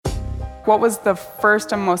What was the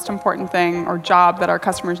first and most important thing or job that our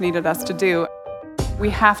customers needed us to do?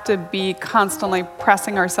 We have to be constantly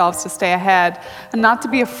pressing ourselves to stay ahead and not to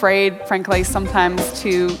be afraid, frankly, sometimes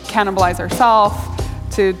to cannibalize ourselves,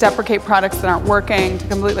 to deprecate products that aren't working, to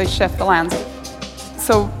completely shift the landscape.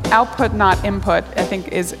 So output, not input, I think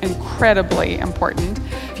is incredibly important.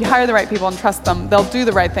 If you hire the right people and trust them, they'll do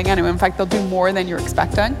the right thing anyway. In fact, they'll do more than you're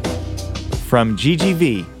expecting. From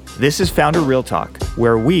GGV, this is Founder Real Talk,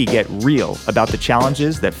 where we get real about the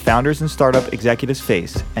challenges that founders and startup executives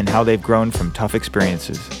face and how they've grown from tough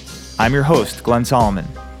experiences. I'm your host, Glenn Solomon,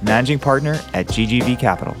 Managing Partner at GGV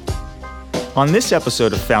Capital. On this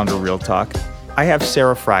episode of Founder Real Talk, I have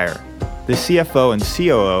Sarah Friar, the CFO and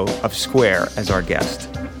COO of Square, as our guest.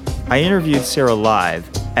 I interviewed Sarah live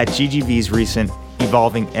at GGV's recent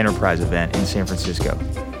Evolving Enterprise event in San Francisco.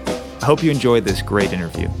 I hope you enjoyed this great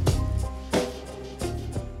interview.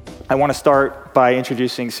 I want to start by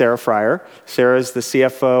introducing Sarah Friar. Sarah is the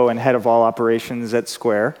CFO and head of all operations at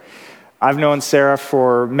Square. I've known Sarah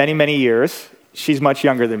for many, many years. She's much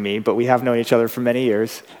younger than me, but we have known each other for many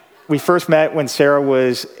years. We first met when Sarah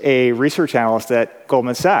was a research analyst at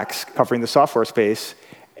Goldman Sachs, covering the software space,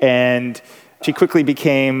 and she quickly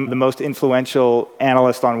became the most influential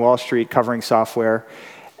analyst on Wall Street covering software.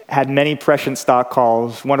 Had many prescient stock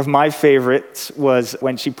calls. One of my favorites was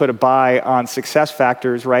when she put a buy on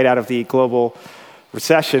SuccessFactors right out of the global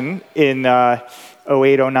recession in 08,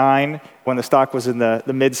 09, when the stock was in the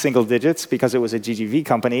mid-single digits because it was a GGV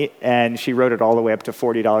company, and she wrote it all the way up to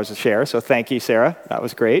 $40 a share. So thank you, Sarah. That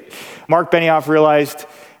was great. Mark Benioff realized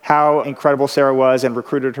how incredible Sarah was and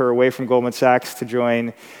recruited her away from Goldman Sachs to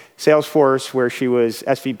join Salesforce, where she was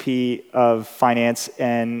SVP of Finance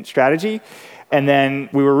and Strategy. And then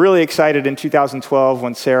we were really excited in 2012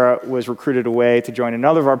 when Sarah was recruited away to join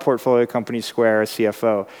another of our portfolio companies, Square, as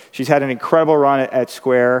CFO. She's had an incredible run at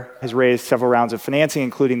Square, has raised several rounds of financing,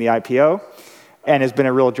 including the IPO, and has been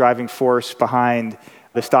a real driving force behind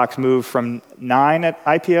the stock's move from 9 at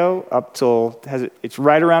IPO up till, it's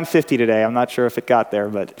right around 50 today. I'm not sure if it got there,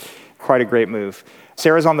 but quite a great move.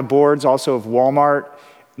 Sarah's on the boards also of Walmart,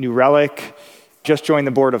 New Relic, just joined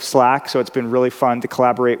the board of Slack, so it's been really fun to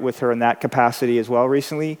collaborate with her in that capacity as well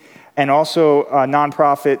recently. And also a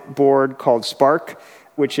nonprofit board called Spark,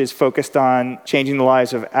 which is focused on changing the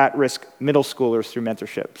lives of at-risk middle schoolers through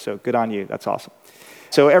mentorship. So good on you, that's awesome.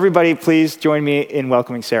 So everybody, please join me in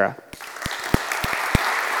welcoming Sarah.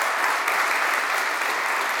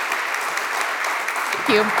 Thank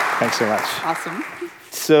you. Thanks so much. Awesome.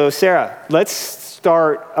 So Sarah, let's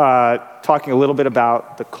start talking a little bit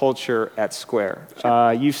about the culture at Square.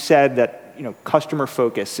 Sure. You've said that customer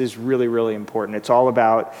focus is really, really important. It's all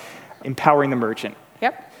about empowering the merchant.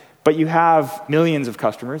 Yep. But you have millions of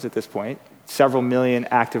customers at this point, several million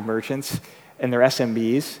active merchants, and they're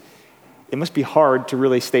SMBs. It must be hard to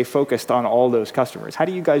really stay focused on all those customers. How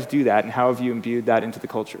do you guys do that, and how have you imbued that into the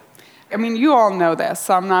culture? I mean, you all know this,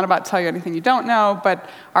 so I'm not about to tell you anything you don't know, but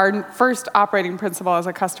our first operating principle as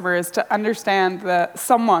a customer is to understand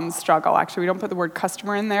someone's struggle. Actually, we don't put the word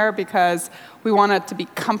customer in there because we want it to be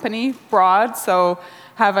company broad, so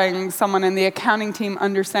having someone in the accounting team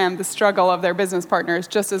understand the struggle of their business partner is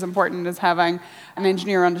just as important as having an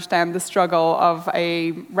engineer understand the struggle of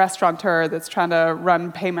a restaurateur that's trying to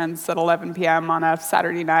run payments at 11 p.m. on a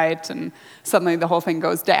Saturday night, and suddenly the whole thing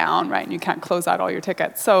goes down, right, and you can't close out all your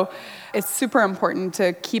tickets. So it's super important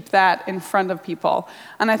to keep that in front of people.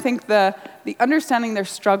 And I think the understanding their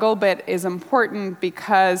struggle bit is important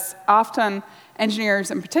because often engineers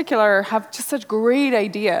in particular have just such great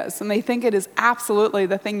ideas, and they think it is absolutely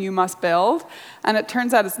the thing you must build, and it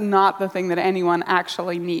turns out it's not the thing that anyone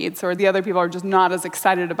actually needs, or the other people are just not as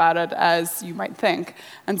excited about it as you might think.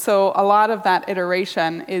 And so a lot of that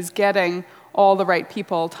iteration is getting all the right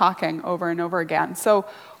people talking over and over again. So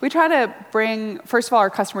we try to bring, first of all, our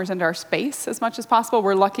customers into our space as much as possible.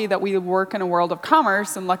 We're lucky that we work in a world of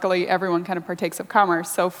commerce, and luckily everyone kind of partakes of commerce.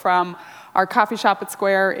 So from our coffee shop at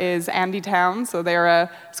Square is Andy Town, so they're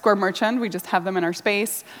a Square merchant. We just have them in our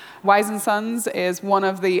space. Wise & Sons is one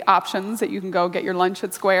of the options that you can go get your lunch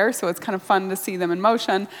at Square, so it's kind of fun to see them in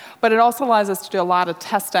motion. But it also allows us to do a lot of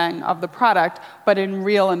testing of the product, but in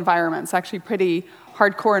real environments, actually pretty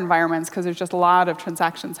hardcore environments, because there's just a lot of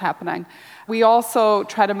transactions happening. We also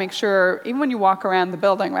try to make sure, even when you walk around the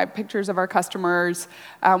building, right, pictures of our customers.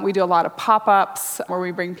 We do a lot of pop-ups where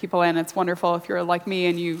we bring people in. It's wonderful if you're like me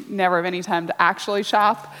and you never have any time to actually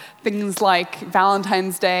shop. Things like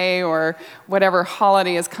Valentine's Day or whatever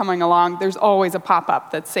holiday is coming along, there's always a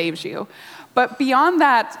pop-up that saves you. But beyond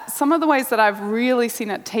that, some of the ways that I've really seen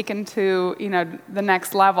it taken to the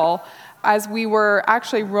next level, as we were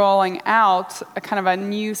actually rolling out a kind of a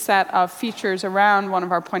new set of features around one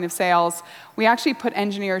of our point of sales, we actually put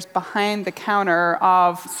engineers behind the counter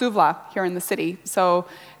of Suvla here in the city. So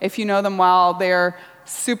if you know them well, they're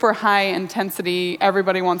super high intensity,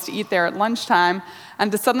 everybody wants to eat there at lunchtime,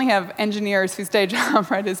 and to suddenly have engineers whose day job,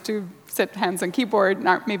 right, is to sit hands on keyboard,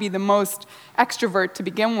 not maybe the most extrovert to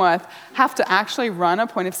begin with, have to actually run a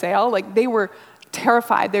point of sale. Like, they were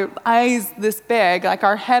terrified, their eyes this big. Like,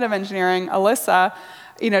 our head of engineering, Alyssa,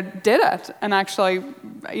 did it, and actually,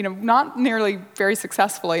 not nearly very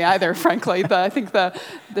successfully either, frankly. I think the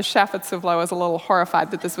chef at Suvla was a little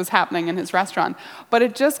horrified that this was happening in his restaurant. But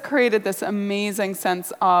it just created this amazing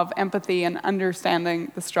sense of empathy and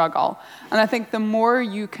understanding the struggle. And I think the more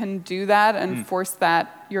you can do that and force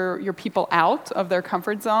that your people out of their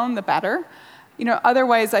comfort zone, the better. Other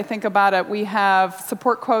ways I think about it, we have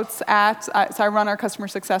support quotes so I run our customer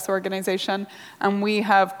success organization, and we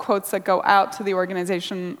have quotes that go out to the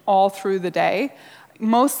organization all through the day.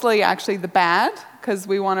 Mostly actually the bad, because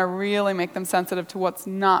we want to really make them sensitive to what's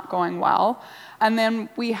not going well. And then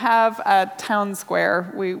we have a town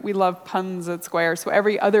square. We love puns at Square. So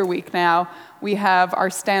every other week now, we have our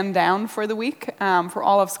stand down for the week for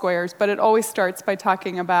all of Squares. But it always starts by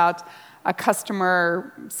talking about a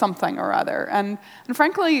customer something or other. And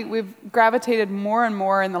frankly, we've gravitated more and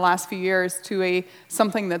more in the last few years to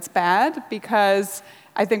something that's bad, because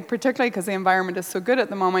I think particularly because the environment is so good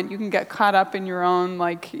at the moment, you can get caught up in your own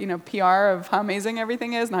PR of how amazing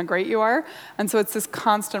everything is and how great you are. And so it's this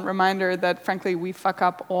constant reminder that frankly we fuck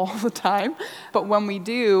up all the time. But when we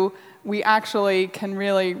do, we actually can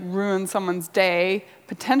really ruin someone's day,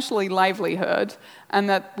 potentially livelihood, and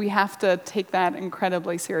that we have to take that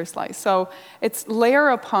incredibly seriously. So it's layer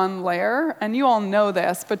upon layer, and you all know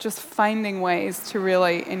this, but just finding ways to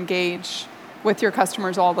really engage with your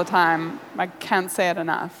customers all the time. I can't say it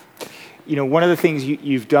enough. One of the things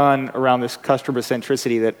you've done around this customer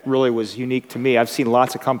centricity that really was unique to me, I've seen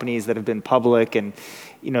lots of companies that have been public, and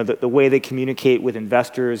the way they communicate with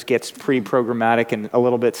investors gets pretty programmatic and a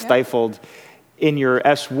little bit stifled. In your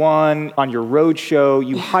S1, on your roadshow,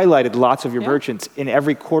 you highlighted lots of your merchants. In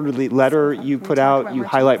every quarterly letter you put out, you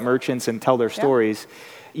highlight merchants and tell their stories.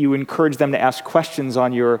 You encourage them to ask questions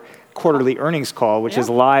on your quarterly earnings call, which is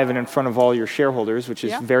live and in front of all your shareholders, which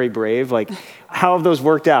is very brave. How have those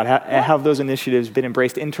worked out? How have those initiatives been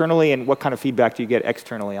embraced internally, and what kind of feedback do you get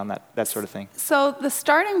externally on that sort of thing? So the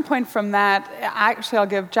starting point from that, actually I'll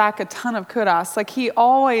give Jack a ton of kudos. He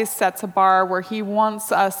always sets a bar where he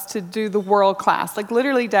wants us to do the world class,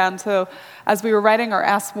 literally down to, as we were writing our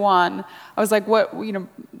S1, I was like,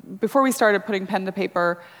 before we started putting pen to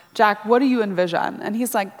paper, Jack, what do you envision? And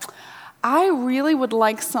he's like, I really would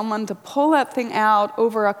like someone to pull that thing out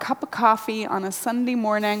over a cup of coffee on a Sunday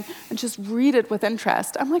morning and just read it with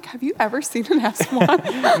interest. I'm like, have you ever seen an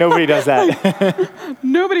S1? Nobody does that.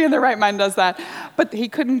 Nobody in their right mind does that. But he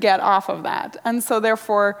couldn't get off of that. And so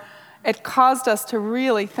therefore, it caused us to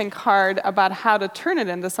really think hard about how to turn it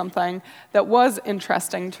into something that was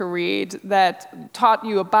interesting to read, that taught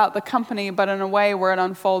you about the company, but in a way where it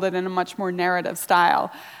unfolded in a much more narrative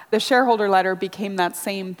style. The shareholder letter became that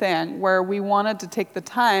same thing, where we wanted to take the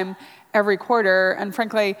time every quarter. And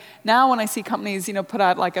frankly, now when I see companies, put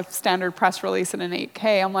out a standard press release in an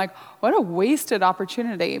 8K, I'm like, what a wasted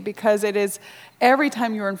opportunity, because it is every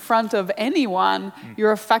time you're in front of anyone,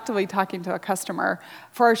 you're effectively talking to a customer.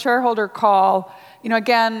 For our shareholder call,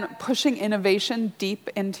 again, pushing innovation deep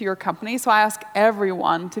into your company. So I ask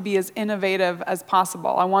everyone to be as innovative as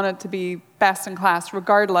possible. I want it to be best in class,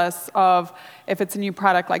 regardless of if it's a new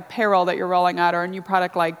product like payroll that you're rolling out, or a new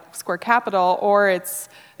product like Square Capital, or it's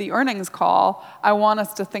the earnings call. I want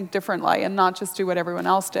us to think differently and not just do what everyone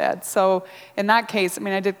else did. So in that case,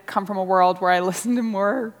 I did come from a world where I listened to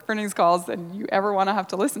more earnings calls than you ever want to have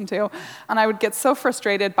to listen to. And I would get so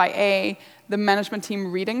frustrated by the management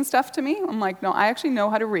team reading stuff to me. I'm like, no, I actually know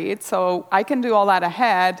how to read, so I can do all that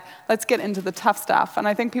ahead. Let's get into the tough stuff. And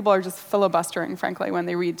I think people are just filibustering, frankly, when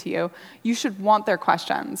they read to you. You should want their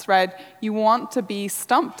questions, right? You want to be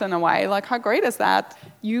stumped in a way. How great is that?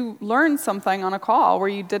 You learned something on a call where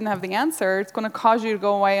you didn't have the answer. It's going to cause you to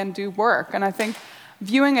go away and do work. And I think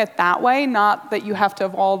viewing it that way, not that you have to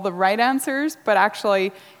have all the right answers, but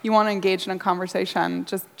actually you want to engage in a conversation,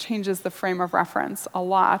 just changes the frame of reference a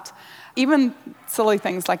lot. Even silly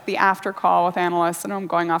things like the after call with analysts. I know I'm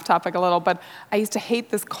going off topic a little, but I used to hate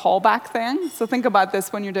this callback thing. So think about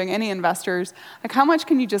this when you're doing any investors. How much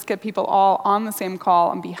can you just get people all on the same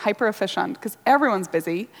call and be hyper efficient? Because everyone's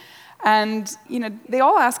busy. And they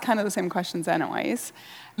all ask kind of the same questions anyways.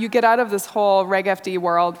 You get out of this whole Reg FD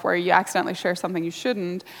world where you accidentally share something you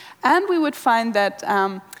shouldn't. And we would find that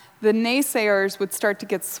the naysayers would start to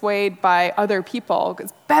get swayed by other people.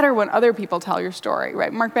 It's better when other people tell your story,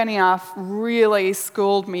 right? Mark Benioff really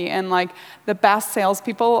schooled me, and like the best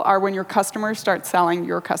salespeople are when your customers start selling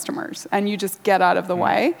your customers, and you just get out of the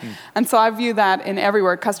way. And so I view that in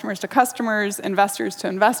everywhere, customers to customers, investors to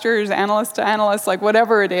investors, analysts to analysts, like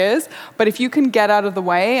whatever it is. But if you can get out of the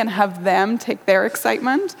way and have them take their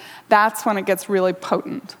excitement, that's when it gets really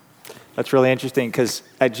potent. That's really interesting, because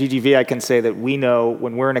at GGV I can say that we know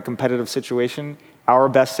when we're in a competitive situation, our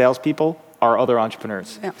best salespeople are other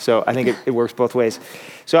entrepreneurs. Yeah. So I think it works both ways.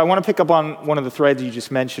 So I want to pick up on one of the threads you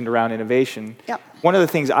just mentioned around innovation. Yep. One of the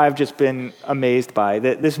things I've just been amazed by,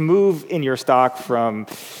 that this move in your stock from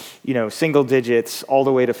single digits all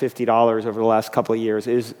the way to $50 over the last couple of years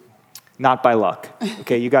is not by luck.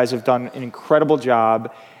 Okay, you guys have done an incredible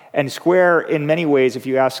job. And Square, in many ways, if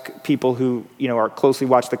you ask people who are closely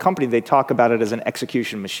watch the company, they talk about it as an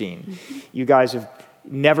execution machine. Mm-hmm. You guys have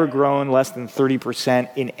never grown less than 30%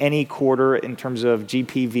 in any quarter in terms of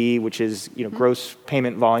GPV, which is gross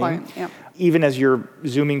payment volume. Yeah. Even as you're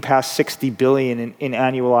zooming past 60 billion in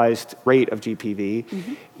annualized rate of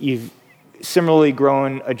GPV, you've similarly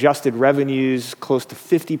grown adjusted revenues close to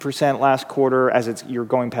 50% last quarter as you're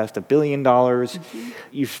going past $1 billion.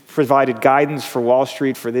 You've provided guidance for Wall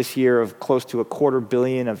Street for this year of close to $250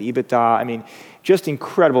 million of EBITDA. I mean, just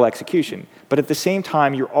incredible execution. But at the same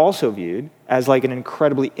time, you're also viewed as like an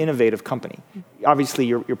incredibly innovative company. Obviously,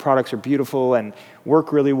 your products are beautiful and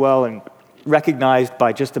work really well and recognized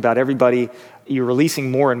by just about everybody. You're releasing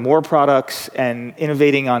more and more products and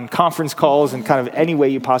innovating on conference calls and kind of any way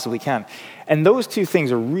you possibly can. And those two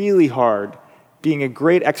things are really hard. Being a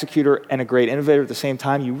great executor and a great innovator at the same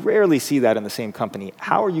time, you rarely see that in the same company.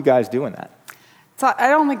 How are you guys doing that? So I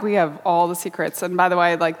don't think we have all the secrets. And by the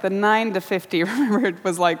way, like the 9 to 50, remember it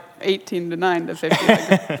was like 18 to 9 to 50.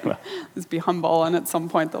 Like, let's be humble, and at some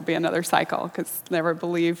point there'll be another cycle, because never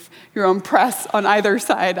believe your own press on either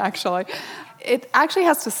side, actually. It actually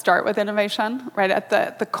has to start with innovation, right? At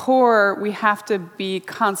the core, we have to be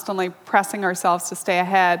constantly pressing ourselves to stay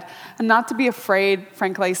ahead and not to be afraid,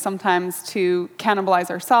 frankly, sometimes to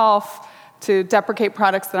cannibalize ourselves, to deprecate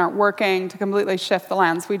products that aren't working, to completely shift the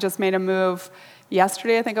lens. We just made a move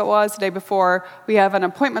yesterday, I think it was, the day before. We have an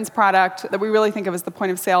appointments product that we really think of as the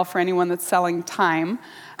point of sale for anyone that's selling time.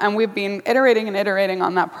 And we've been iterating and iterating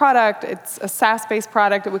on that product. It's a SaaS-based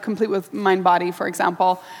product that we complete with MindBody, for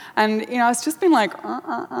example. And it's just been like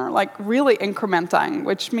really incrementing,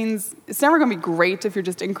 which means it's never going to be great if you're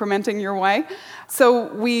just incrementing your way.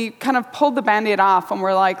 So we kind of pulled the Band-Aid off, and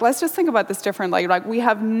we're like, let's just think about this differently. Like we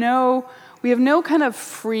have no kind of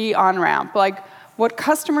free on-ramp. Like, what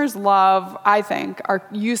customers love, I think, are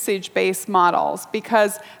usage-based models,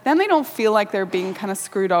 because then they don't feel like they're being kind of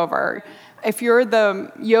screwed over. If you're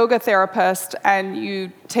the yoga therapist and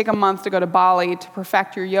you take a month to go to Bali to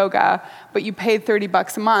perfect your yoga, but you paid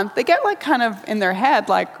 $30 a month, they get like kind of in their head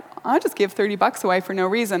like, I'll just give $30 away for no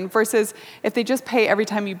reason, versus if they just pay every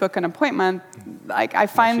time you book an appointment, like I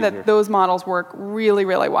find that those models work really,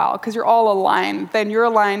 really well, because you're all aligned. Then you're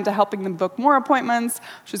aligned to helping them book more appointments,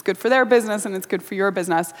 which is good for their business and it's good for your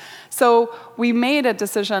business. So we made a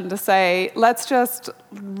decision to say, let's just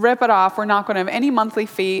rip it off. We're not going to have any monthly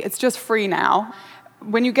fee. It's just free now.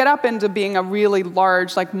 When you get up into being a really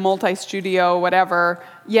large, like multi-studio, whatever,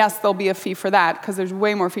 yes, there'll be a fee for that because there's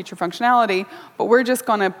way more feature functionality, but we're just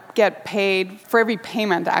going to get paid for every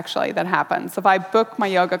payment, actually, that happens. So if I book my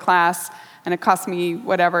yoga class and it costs me,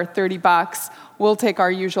 whatever, $30, we'll take our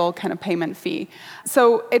usual kind of payment fee.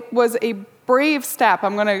 So it was a brave step.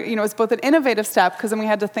 It's both an innovative step, because then we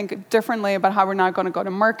had to think differently about how we're now going to go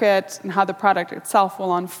to market and how the product itself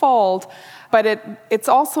will unfold. But it's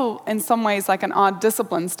also, in some ways, like an odd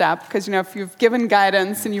discipline step, because if you've given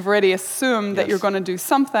guidance and you've already assumed that you're going to do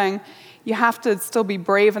something, you have to still be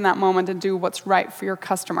brave in that moment and do what's right for your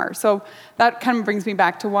customer. So that kind of brings me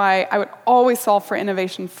back to why I would always solve for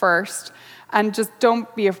innovation first, and just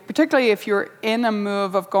don't be, particularly if you're in a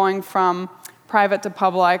move of going from private to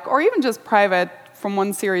public, or even just private from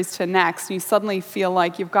one series to next, and you suddenly feel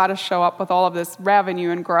like you've got to show up with all of this revenue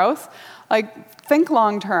and growth. Like, think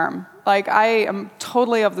long term. Like, I am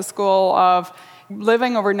totally of the school of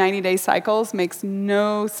living over 90-day cycles makes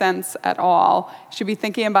no sense at all. You should be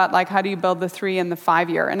thinking about, like, how do you build the 3 and the 5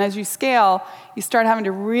 year? And as you scale, you start having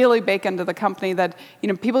to really bake into the company that,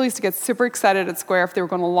 people used to get super excited at Square if they were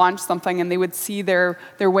going to launch something and they would see their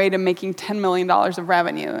way to making $10 million of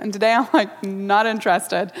revenue. And today I'm like, not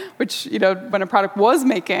interested, which, when a product was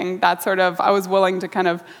making that sort of, I was willing to kind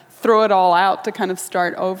of throw it all out to kind of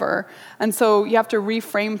start over. And so you have to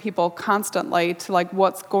reframe people constantly to like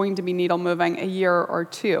what's going to be needle moving a year or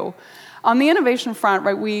two. On the innovation front,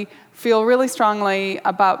 right, we feel really strongly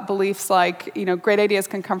about beliefs like, great ideas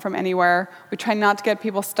can come from anywhere. We try not to get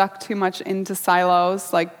people stuck too much into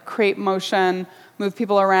silos, like create motion, move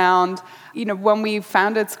people around. When we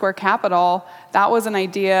founded Square Capital, that was an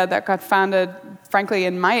idea that got founded, frankly,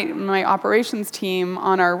 in my operations team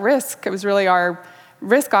on our risk. It was really our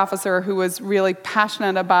risk officer who was really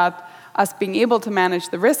passionate about us being able to manage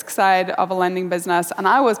the risk side of a lending business. And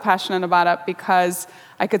I was passionate about it because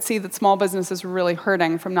I could see that small businesses were really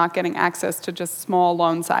hurting from not getting access to just small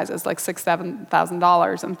loan sizes, like $6,000,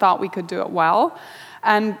 $7,000, and thought we could do it well.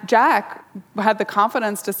 And Jack had the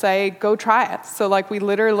confidence to say, go try it. So we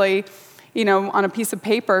literally, on a piece of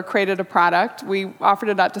paper, created a product. We offered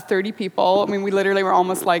it out to 30 people. I mean, we literally were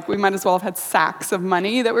almost we might as well have had sacks of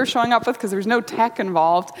money that we were showing up with because there was no tech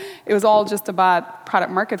involved. It was all just about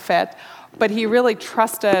product market fit. But he really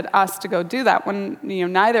trusted us to go do that when,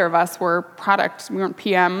 neither of us were product. We weren't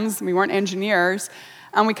PMs, we weren't engineers,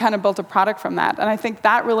 and we kind of built a product from that. And I think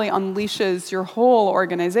that really unleashes your whole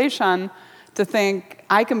organization to think,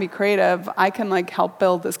 I can be creative, I can help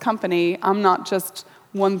build this company. I'm not just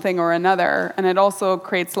one thing or another. And it also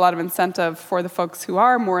creates a lot of incentive for the folks who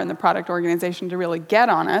are more in the product organization to really get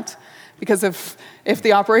on it. Because if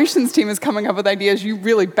the operations team is coming up with ideas, you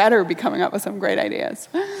really better be coming up with some great ideas.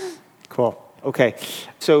 Cool. Okay.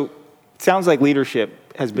 So it sounds like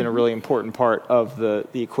leadership has been a really important part of the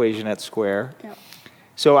equation at Square. Yep.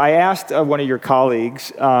 So I asked one of your colleagues,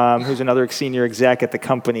 who's another senior exec at the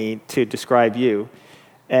company, to describe you.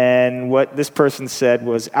 And what this person said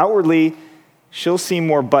was, outwardly, she'll seem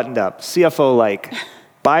more buttoned up, CFO-like,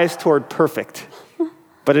 biased toward perfect.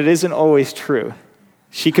 But it isn't always true.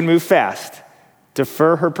 She can move fast,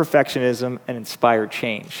 defer her perfectionism, and inspire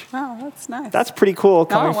change. Wow, that's nice. That's pretty cool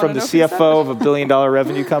coming from the CFO of a billion-dollar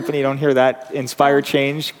revenue company. You don't hear that inspire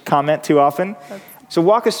change comment too often. So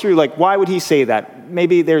walk us through, why would he say that?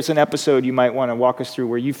 Maybe there's an episode you might want to walk us through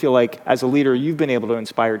where you feel like, as a leader, you've been able to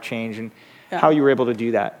inspire change and how you were able to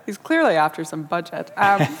do that. He's clearly after some budget.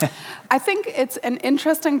 I think it's an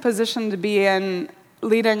interesting position to be in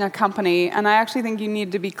leading a company, and I actually think you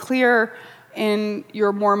need to be clear in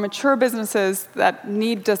your more mature businesses that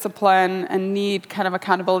need discipline and need kind of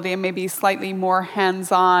accountability and maybe slightly more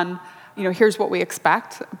hands-on, here's what we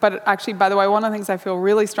expect. But actually, by the way, one of the things I feel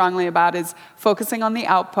really strongly about is focusing on the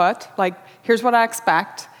output. Here's what I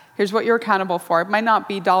expect. Here's what you're accountable for. It might not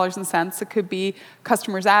be dollars and cents. It could be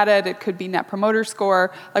customers added. It could be net promoter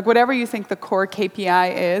score. Whatever you think the core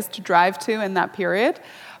KPI is to drive to in that period.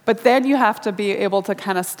 But then you have to be able to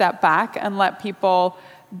kind of step back and let people,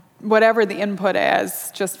 whatever the input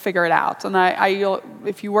is, just figure it out. And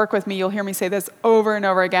if you work with me, you'll hear me say this over and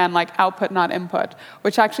over again, output, not input,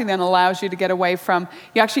 which actually then allows you to get away from,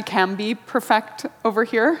 you actually can be perfect over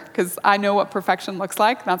here, because I know what perfection looks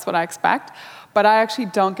like. That's what I expect. But I actually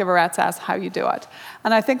don't give a rat's ass how you do it.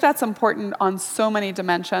 And I think that's important on so many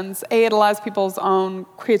dimensions. It allows people's own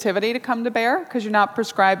creativity to come to bear, because you're not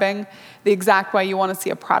prescribing the exact way you want to see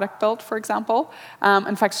a product built, for example.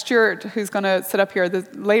 In fact, Stuart, who's going to sit up here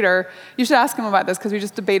later, you should ask him about this, because we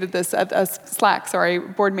just debated this at a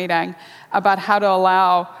board meeting, about how to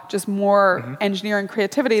allow just more engineering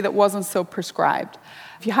creativity that wasn't so prescribed.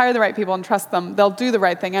 If you hire the right people and trust them, they'll do the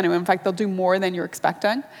right thing anyway. In fact, they'll do more than you're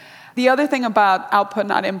expecting. The other thing about output,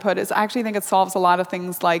 not input, is I actually think it solves a lot of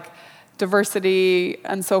things like diversity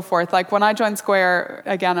and so forth. When I joined Square,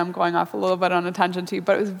 again, I'm going off a little bit on a tangent too,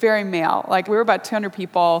 but it was very male. We were about 200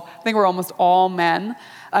 people. I think we're almost all men.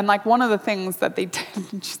 And one of the things that they did,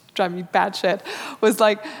 just drive me batshit, was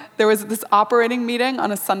there was this operating meeting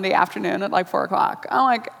on a Sunday afternoon at 4 o'clock.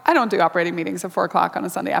 I'm I don't do operating meetings at 4 o'clock on a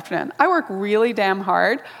Sunday afternoon. I work really damn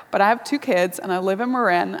hard, but I have 2 kids and I live in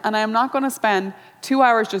Marin, and I am not going to spend 2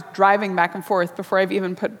 hours just driving back and forth before I've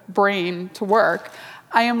even put brain to work.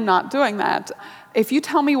 I am not doing that. If you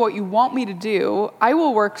tell me what you want me to do, I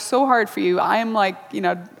will work so hard for you. I am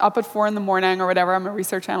up at 4 in the morning or whatever. I'm a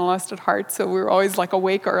research analyst at heart, so we're always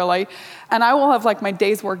awake early. And I will have my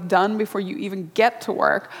day's work done before you even get to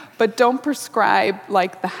work. But don't prescribe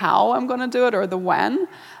the how I'm going to do it or the when.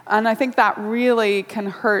 And I think that really can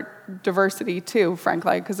hurt diversity too,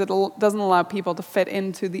 frankly, because it doesn't allow people to fit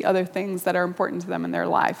into the other things that are important to them in their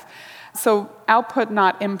life. So output,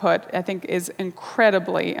 not input, I think is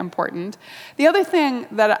incredibly important. The other thing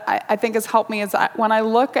that I think has helped me is when I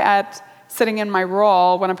look at sitting in my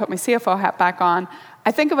role, when I put my CFO hat back on,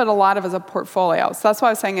 I think of it a lot as a portfolio. So that's why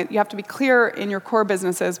I was saying you have to be clear in your core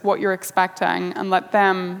businesses what you're expecting and let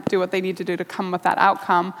them do what they need to do to come with that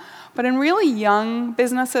outcome. But in really young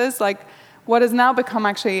businesses, what has now become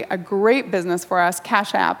actually a great business for us,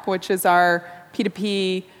 Cash App, which is our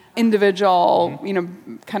P2P individual,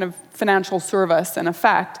 kind of financial service in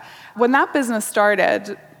effect. When that business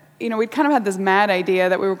started, we'd kind of had this mad idea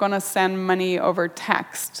that we were going to send money over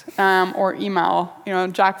text or email.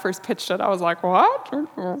 Jack first pitched it. I was like, what?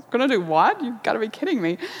 We're going to do what? You've got to be kidding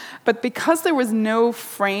me. But because there was no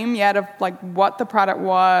frame yet of like what the product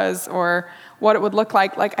was or what it would look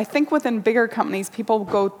like I think within bigger companies, people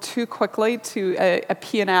go too quickly to a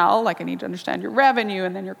P&L, like I need to understand your revenue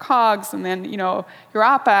and then your COGS and then, your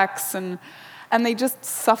OpEx and they just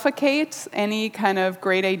suffocate any kind of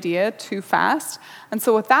great idea too fast. And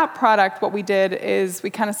so with that product, what we did is we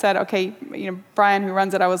kind of said, okay, Brian, who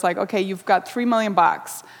runs it, I was like, okay, you've got $3 million.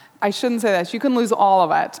 I shouldn't say this. You can lose all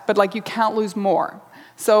of it, but you can't lose more.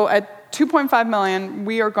 So at $2.5 million,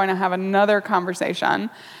 we are going to have another conversation.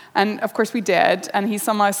 And of course we did, and he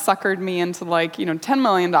somehow suckered me into $10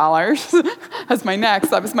 million as my next.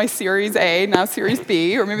 That was my Series A, now Series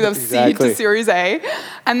B, or maybe that was seed to Series A.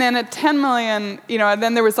 And then at 10 million, and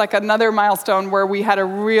then there was another milestone where we had a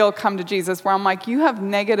real come to Jesus, where I'm like, you have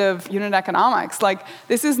negative unit economics.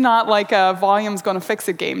 This is not a volume's going to fix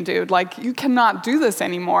it game, dude. You cannot do this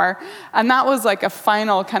anymore. And that was a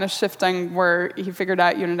final kind of shifting where he figured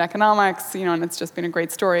out unit economics, and it's just been a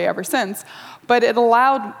great story ever since. But it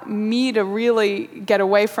allowed me to really get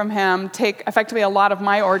away from him, take effectively a lot of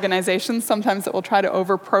my organization, sometimes it will try to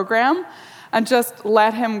overprogram, and just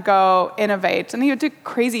let him go innovate. And he would do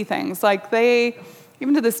crazy things.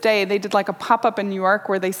 Even to this day, they did a pop-up in New York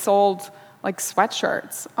where they sold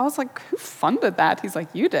sweatshirts. I was like, who funded that? He's like,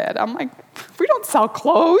 you did. I'm like, we don't sell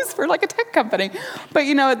clothes. We're a tech company. But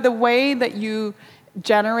the way that you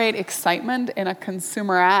generate excitement in a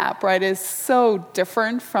consumer app, right, is so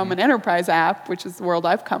different from an enterprise app, which is the world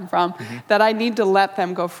I've come from, that I need to let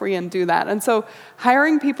them go free and do that. And so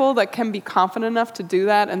hiring people that can be confident enough to do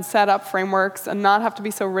that and set up frameworks and not have to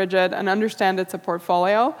be so rigid and understand it's a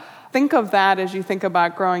portfolio, think of that as you think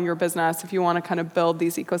about growing your business if you want to kind of build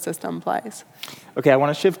these ecosystem plays. Okay, I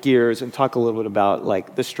want to shift gears and talk a little bit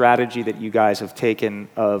about the strategy that you guys have taken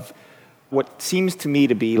of what seems to me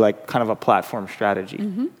to be kind of a platform strategy.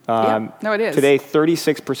 No, it is. Today,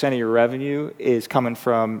 36% of your revenue is coming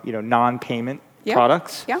from non-payment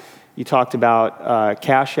products. Yeah. You talked about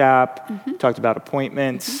Cash App, you talked about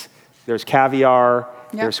appointments, there's Caviar,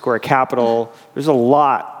 there's Square Capital. There's a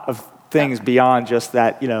lot of things beyond just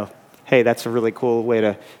that, hey, that's a really cool way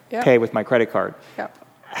to pay with my credit card.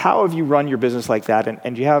 How have you run your business like that?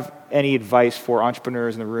 And do you have any advice for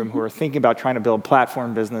entrepreneurs in the room who are thinking about trying to build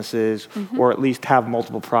platform businesses or at least have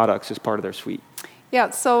multiple products as part of their suite?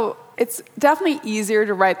 Yeah, so it's definitely easier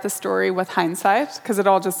to write the story with hindsight because it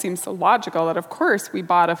all just seems so logical that, of course, we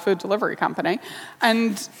bought a food delivery company.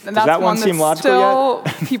 And that's one that still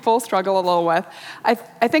people struggle a little with. I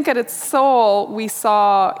think at its soul, we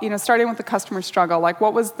saw, starting with the customer struggle,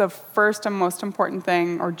 what was the first and most important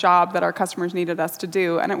thing or job that our customers needed us to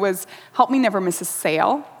do? And it was, help me never miss a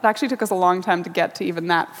sale. It actually took us a long time to get to even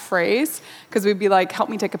that phrase because we'd be like, help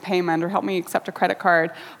me take a payment or help me accept a credit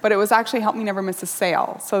card. But it was actually, help me never miss a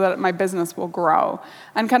sale so that my business will grow.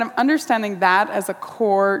 And kind of understanding that as a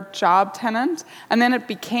core job tenant. And then it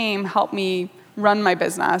became, help me run my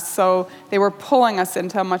business. So they were pulling us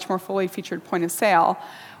into a much more fully featured point of sale.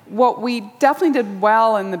 What we definitely did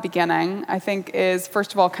well in the beginning, I think, is,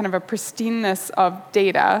 first of all, kind of a pristineness of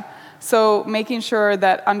data. So making sure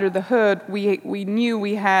that under the hood, we knew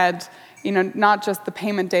we had not just the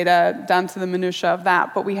payment data down to the minutia of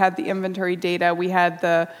that, but we had the inventory data, we had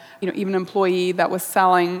the, even employee that was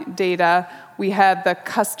selling data, we had the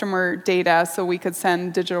customer data so we could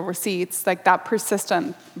send digital receipts, that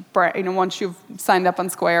persistent, once you've signed up on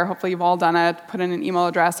Square, hopefully you've all done it, put in an email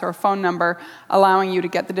address or a phone number, allowing you to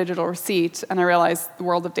get the digital receipt. And I realize the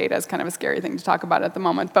world of data is kind of a scary thing to talk about at the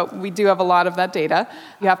moment, but we do have a lot of that data.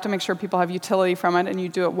 You have to make sure people have utility from it and you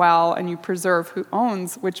do it well and you preserve who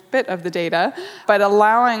owns which bit of the data. But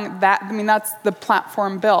allowing that, that's the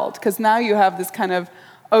platform build, because now you have this kind of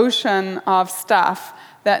ocean of stuff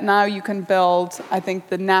that now you can build, I think,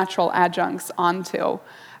 the natural adjuncts onto.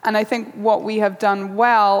 And I think what we have done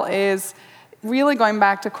well is really going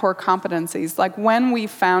back to core competencies. When we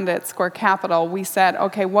founded Square Capital, we said,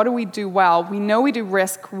 okay, what do we do well? We know we do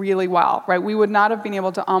risk really well, right? We would not have been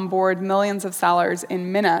able to onboard millions of sellers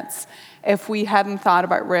in minutes if we hadn't thought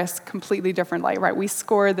about risk completely differently, right? We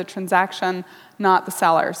score the transaction, not the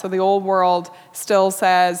seller. So the old world still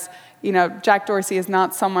says, Jack Dorsey is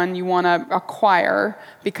not someone you want to acquire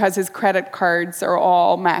because his credit cards are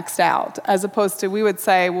all maxed out, as opposed to we would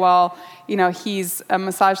say, well, he's a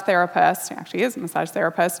massage therapist. He actually is a massage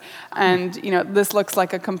therapist. And, this looks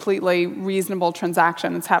like a completely reasonable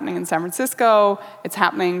transaction. It's happening in San Francisco. It's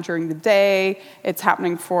happening during the day. It's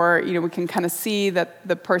happening for, we can kind of see that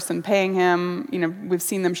the person paying him, we've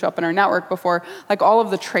seen them show up in our network before, like all of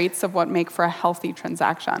the traits of what make for a healthy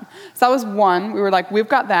transaction. So that was one. We were like, we've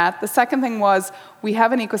got that. The second thing was we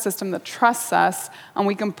have an ecosystem that trusts us, and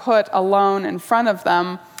we can put a loan in front of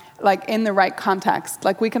them like in the right context.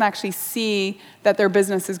 Like we can actually see that their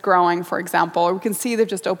business is growing, for example, or we can see they've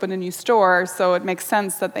just opened a new store, so it makes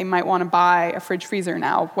sense that they might want to buy a fridge freezer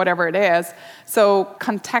now, whatever it is. So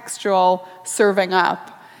contextual serving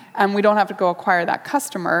up, and we don't have to go acquire that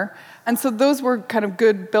customer. And so those were kind of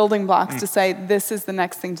good building blocks to say, this is the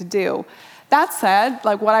next thing to do. That said,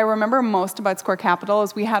 like what I remember most about Square Capital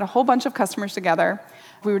is we had a whole bunch of customers together.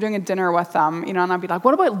 We were doing a dinner with them, and I'd be like,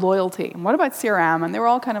 what about loyalty? And what about CRM? And they were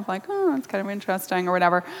all kind of like, oh, it's kind of interesting or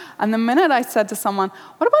whatever. And the minute I said to someone,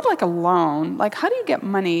 what about like a loan? Like, how do you get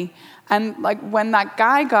money? And like when that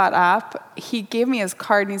guy got up, he gave me his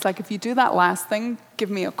card, and he's like, if you do that last thing,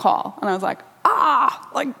 give me a call. And I was like,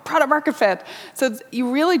 like product market fit. So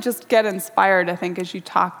you really just get inspired, I think, as you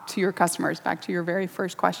talk to your customers, back to your very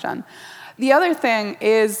first question. The other thing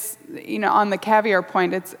is, on the caviar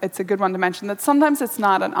point, it's a good one to mention that sometimes it's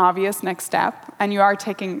not an obvious next step, and you are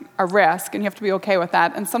taking a risk, and you have to be okay with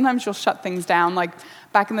that. And sometimes you'll shut things down. Like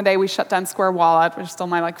back in the day, we shut down Square Wallet, which is still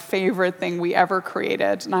my favorite thing we ever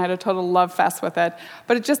created, and I had a total love fest with it.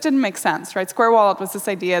 But it just didn't make sense, right? Square Wallet was this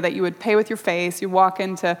idea that you would pay with your face. You'd walk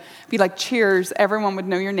into, be like, cheers, everyone would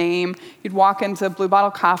know your name. You'd walk into Blue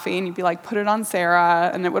Bottle Coffee, and you'd be like, put it on Sarah,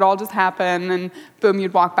 and it would all just happen, and boom,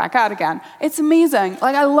 you'd walk back out again. It's amazing.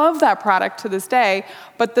 Like, I love that product to this day,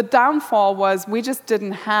 but the downfall was we just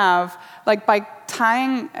didn't have, by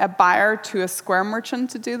tying a buyer to a Square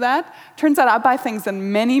merchant to do that, turns out I buy things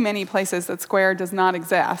in many, many places that Square does not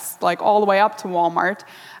exist, like all the way up to Walmart.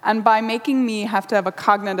 And by making me have to have a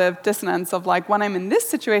cognitive dissonance of when I'm in this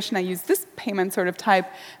situation, I use this payment sort of type,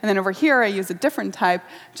 and then over here I use a different type,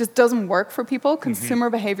 just doesn't work for people.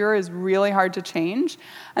 Consumer behavior is really hard to change.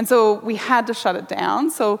 And so we had to shut it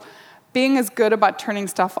down. So being as good about turning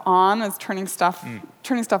stuff on as turning stuff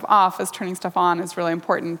off as turning stuff on is really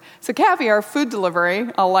important. So Caviar, food delivery,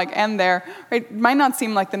 I'll end there, right? Might not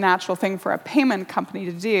seem like the natural thing for a payment company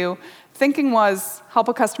to do. Thinking was help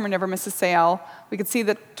a customer never miss a sale. We could see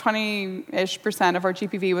that 20-ish% of our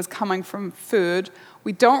GPV was coming from food.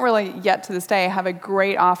 We don't really yet to this day have a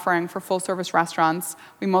great offering for full-service restaurants.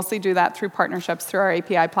 We mostly do that through partnerships through our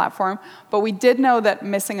API platform. But we did know that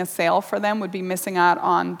missing a sale for them would be missing out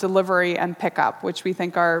on delivery and pickup, which we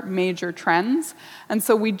think are major trends. And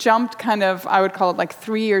so we jumped kind of, I would call it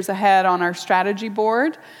 3 years ahead on our strategy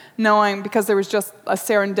board, knowing because there was just a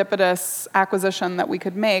serendipitous acquisition that we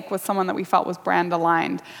could make with someone that we felt was brand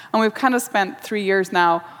aligned. And we've kind of spent 3 years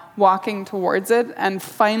now walking towards it and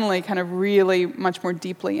finally kind of really much more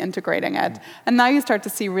deeply integrating it. And now you start to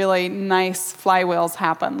see really nice flywheels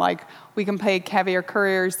happen. Like we can pay Caviar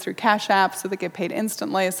couriers through Cash App so they get paid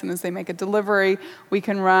instantly as soon as they make a delivery. We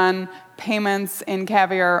can run payments in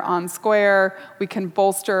Caviar on Square. We can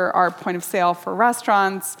bolster our point of sale for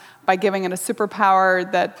restaurants by giving it a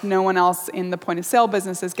superpower that no one else in the point of sale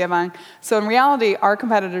business is giving. So in reality, our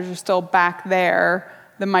competitors are still back there,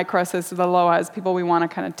 the Microsys, the Aloha's, people we want to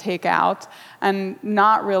kind of take out, and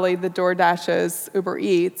not really the DoorDashes, Uber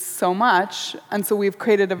Eats so much. And so we've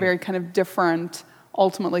created a very kind of different,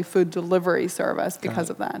 ultimately food delivery service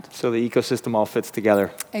because of that. So the ecosystem all fits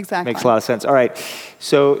together. Exactly. Makes a lot of sense. All right.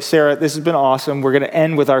 So Sarah, this has been awesome. We're going to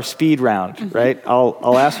end with our speed round, right?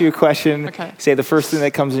 I'll ask you a question. Okay. Say the first thing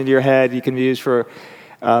that comes into your head. You can use for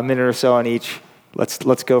a minute or so on each. Let's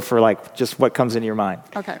go for just what comes into your mind.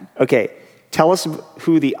 Okay. Okay. Tell us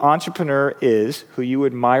who the entrepreneur is, who you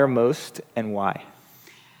admire most, and why.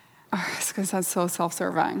 Oh, it's going to sound so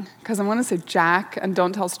self-serving, because I'm going to say Jack, and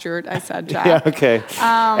don't tell Stuart I said Jack. Yeah, okay.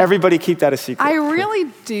 Everybody keep that a secret. I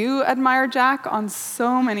really do admire Jack on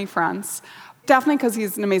so many fronts. Definitely because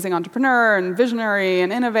he's an amazing entrepreneur and visionary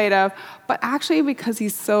and innovative, but actually because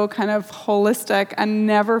he's so kind of holistic and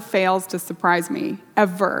never fails to surprise me,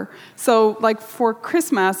 ever. So for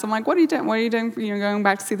Christmas, I'm like, what are you doing? What are you doing? You're going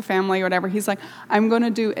back to see the family or whatever. He's like, I'm going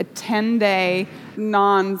to do a 10-day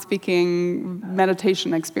non-speaking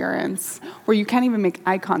meditation experience where you can't even make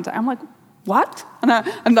eye contact. I'm like, what?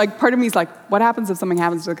 And part of me is like, what happens if something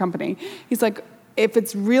happens to the company? He's like, if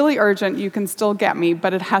it's really urgent, you can still get me,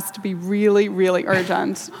 but it has to be really, really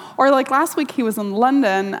urgent. Or last week, he was in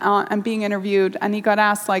London and being interviewed, and he got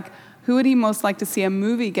asked, who would he most like to see a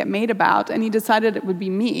movie get made about? And he decided it would be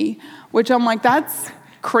me, which I'm like, that's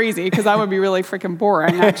crazy, because that would be really freaking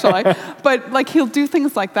boring, actually. But like, he'll do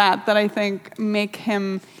things like that I think make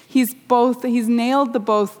him, he's nailed the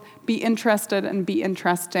both be interested and be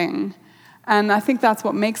interesting. And I think that's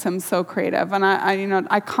what makes him so creative. And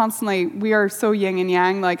I constantly, we are so yin and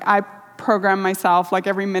yang. Like, I program myself, like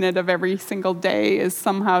every minute of every single day is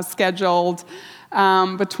somehow scheduled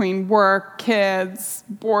between work, kids,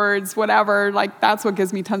 boards, whatever. Like, that's what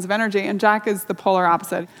gives me tons of energy. And Jack is the polar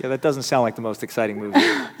opposite. Yeah, that doesn't sound like the most exciting movie.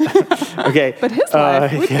 Okay. But his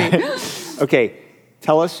life would be. Okay,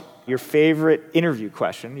 tell us your favorite interview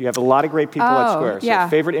question. You have a lot of great people at Square. So yeah.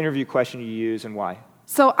 favorite interview question you use and why?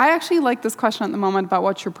 So I actually like this question at the moment about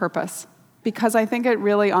what's your purpose? Because I think it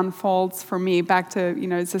really unfolds for me back to,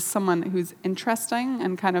 is this someone who's interesting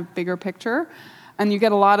and kind of bigger picture? And you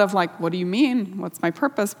get a lot of like, what do you mean? What's my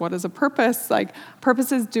purpose? What is a purpose? Like,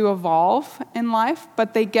 purposes do evolve in life,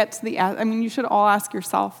 but they get to you should all ask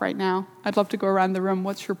yourself right now. I'd love to go around the room,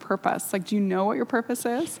 what's your purpose? Like, do you know what your purpose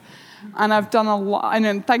is? And I've done a lot, and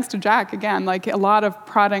then thanks to Jack, again, like a lot of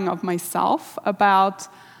prodding of myself about,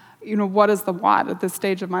 what is the what at this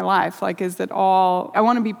stage of my life? Like, is it all, I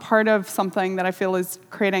want to be part of something that I feel is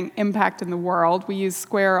creating impact in the world. We use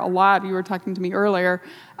Square a lot, you were talking to me earlier,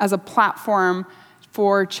 as a platform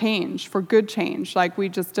for change, for good change. Like, we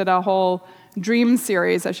just did a whole dream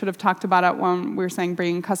series. I should have talked about it when we were saying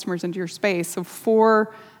bringing customers into your space. So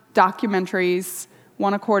 4 documentaries,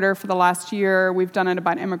 1 a quarter for the last year. We've done it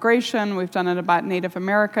about immigration. We've done it about Native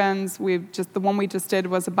Americans. The one we just did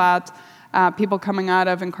was about people coming out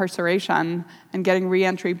of incarceration and getting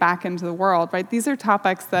re-entry back into the world, right? These are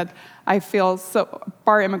topics that I feel,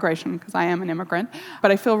 bar immigration, because I am an immigrant, but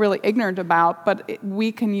I feel really ignorant about, but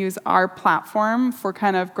we can use our platform for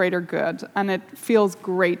kind of greater good, and it feels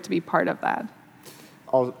great to be part of that.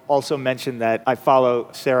 I'll also mention that I follow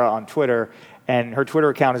Sarah on Twitter, and her Twitter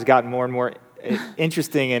account has gotten more and more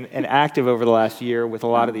interesting and active over the last year with a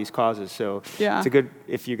lot of these causes. So It's a good,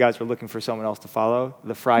 if you guys are looking for someone else to follow,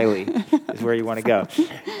 the Friley is where you want to go.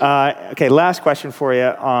 Okay, last question for you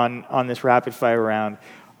on this rapid fire round.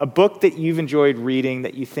 A book that you've enjoyed reading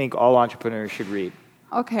that you think all entrepreneurs should read.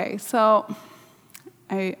 Okay, so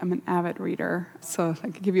I am an avid reader, so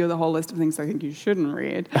I could give you the whole list of things I think you shouldn't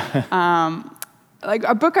read. Like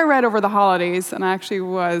a book I read over the holidays, and I actually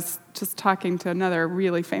was just talking to another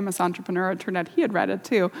really famous entrepreneur, it turned out he had read it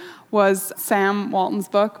too, was Sam Walton's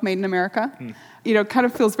book, Made in America. It kind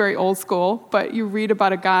of feels very old school, but you read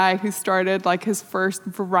about a guy who started like his first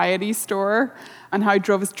variety store and how he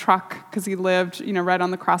drove his truck because he lived, right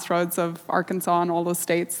on the crossroads of Arkansas and all those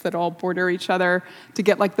states that all border each other to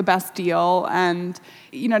get like the best deal. And,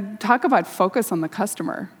 talk about focus on the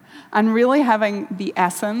customer. And really having the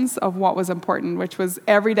essence of what was important, which was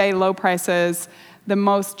everyday low prices, the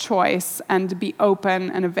most choice, and to be open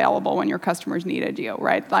and available when your customers needed you,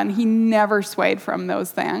 right? And he never swayed from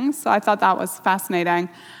those things. So I thought that was fascinating.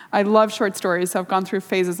 I love short stories, so I've gone through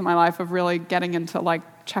phases of my life of really getting into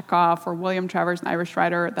like Chekhov or William Travers, an Irish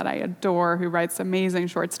writer that I adore, who writes amazing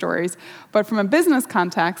short stories. But from a business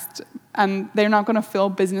context, and they're not going to feel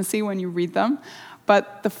businessy when you read them,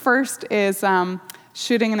 but the first is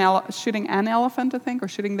Shooting an Elephant, I think, or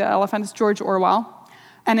Shooting the Elephant. It's George Orwell.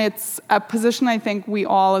 And it's a position I think we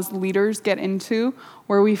all as leaders get into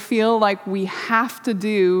where we feel like we have to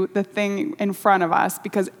do the thing in front of us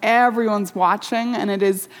because everyone's watching and it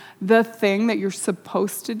is the thing that you're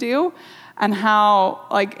supposed to do, and how,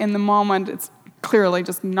 like, in the moment, it's clearly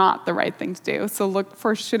just not the right thing to do. So look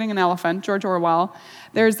for Shooting an Elephant, George Orwell.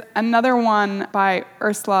 There's another one by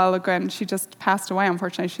Ursula Le Guin. She just passed away,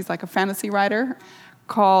 unfortunately. She's like a fantasy writer,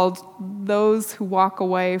 called Those Who Walk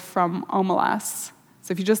Away from Omelas.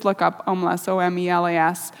 So if you just look up Omelas,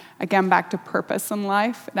 O-M-E-L-A-S, again, back to purpose in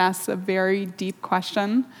life, it asks a very deep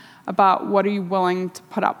question about what are you willing to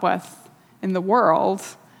put up with in the world,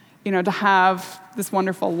 to have this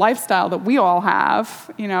wonderful lifestyle that we all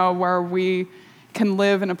have, where we can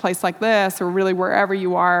live in a place like this or really wherever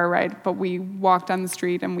you are, right? But we walk down the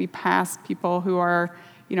street and we pass people who are,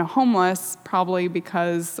 homeless, probably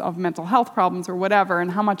because of mental health problems or whatever,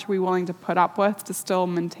 and how much are we willing to put up with to still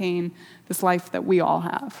maintain this life that we all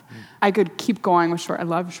have? I could keep going with I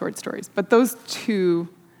love short stories, but those 2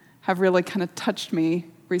 have really kind of touched me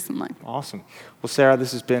recently. Awesome. Well, Sarah,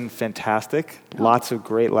 this has been fantastic. Lots of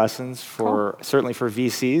great lessons certainly for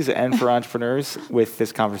VCs and for entrepreneurs with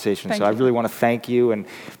this conversation. I really want to thank you, and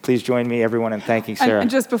please join me, everyone, in thanking Sarah. And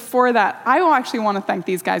just before that, I will actually want to thank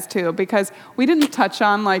these guys too, because we didn't touch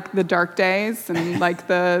on like the dark days and like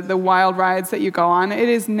the wild rides that you go on. It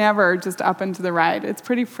is never just up into the ride. It's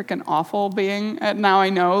pretty freaking awful being, now I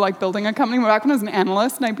know, like building a company. Back when I was an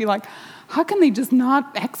analyst, and I'd be like, how can they just not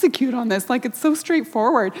execute on this? Like, it's so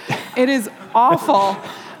straightforward. It is awful,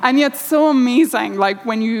 and yet so amazing. Like,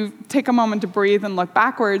 when you take a moment to breathe and look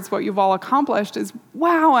backwards, what you've all accomplished is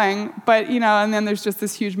wowing, but, and then there's just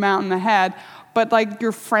this huge mountain ahead. But, like,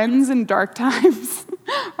 your friends in dark times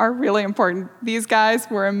are really important. These guys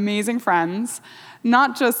were amazing friends,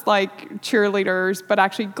 not just, like, cheerleaders, but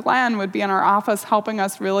actually Glenn would be in our office helping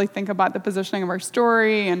us really think about the positioning of our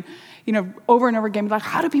story and, over and over again, be like,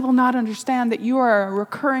 how do people not understand that you are a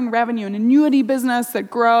recurring revenue, an annuity business that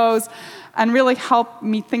grows, and really help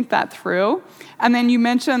me think that through. And then you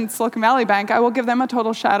mentioned Silicon Valley Bank. I will give them a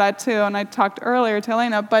total shout out too, and I talked earlier to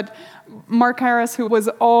Elena, but Mark Harris, who was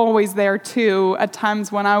always there too at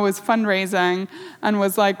times when I was fundraising and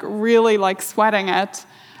was like really like sweating it.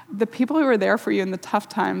 The people who are there for you in the tough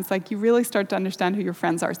times, like you really start to understand who your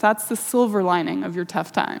friends are. So that's the silver lining of your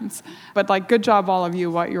tough times. But like, good job all of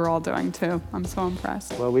you, what you're all doing too. I'm so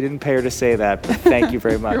impressed. Well, we didn't pay her to say that, but thank you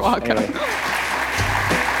very much. You're welcome. Anyway.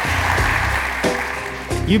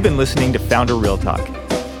 You've been listening to Founder Real Talk.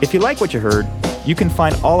 If you like what you heard, you can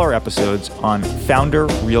find all our episodes on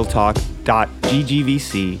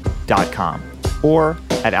founderrealtalk.ggvc.com or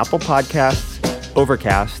at Apple Podcasts,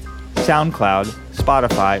 Overcast, SoundCloud,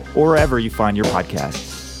 Spotify, or wherever you find your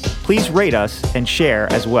podcasts. Please rate us and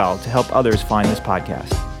share as well to help others find this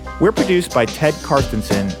podcast. We're produced by Ted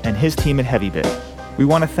Karstensen and his team at HeavyBit. We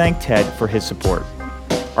want to thank Ted for his support.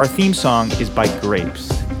 Our theme song is by Grapes.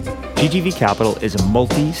 GGV Capital is a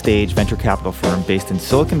multi-stage venture capital firm based in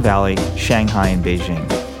Silicon Valley, Shanghai, and Beijing.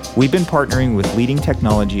 We've been partnering with leading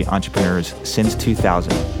technology entrepreneurs since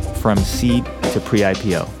 2000, from seed to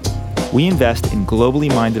pre-IPO. We invest in globally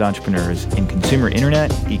minded entrepreneurs in consumer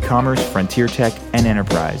internet, e-commerce, frontier tech, and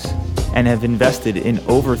enterprise, and have invested in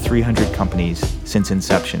over 300 companies since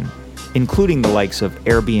inception, including the likes of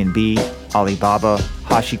Airbnb, Alibaba,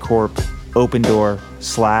 HashiCorp, Opendoor,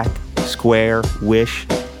 Slack, Square, Wish,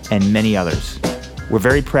 and many others. We're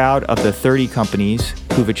very proud of the 30 companies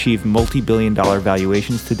who've achieved multi-billion-dollar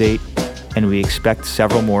valuations to date, and we expect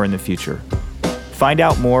several more in the future. Find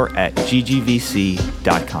out more at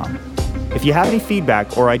ggvc.com. If you have any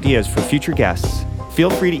feedback or ideas for future guests, feel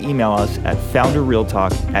free to email us at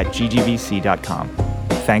founderrealtalk@ggvc.com.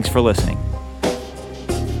 Thanks for listening.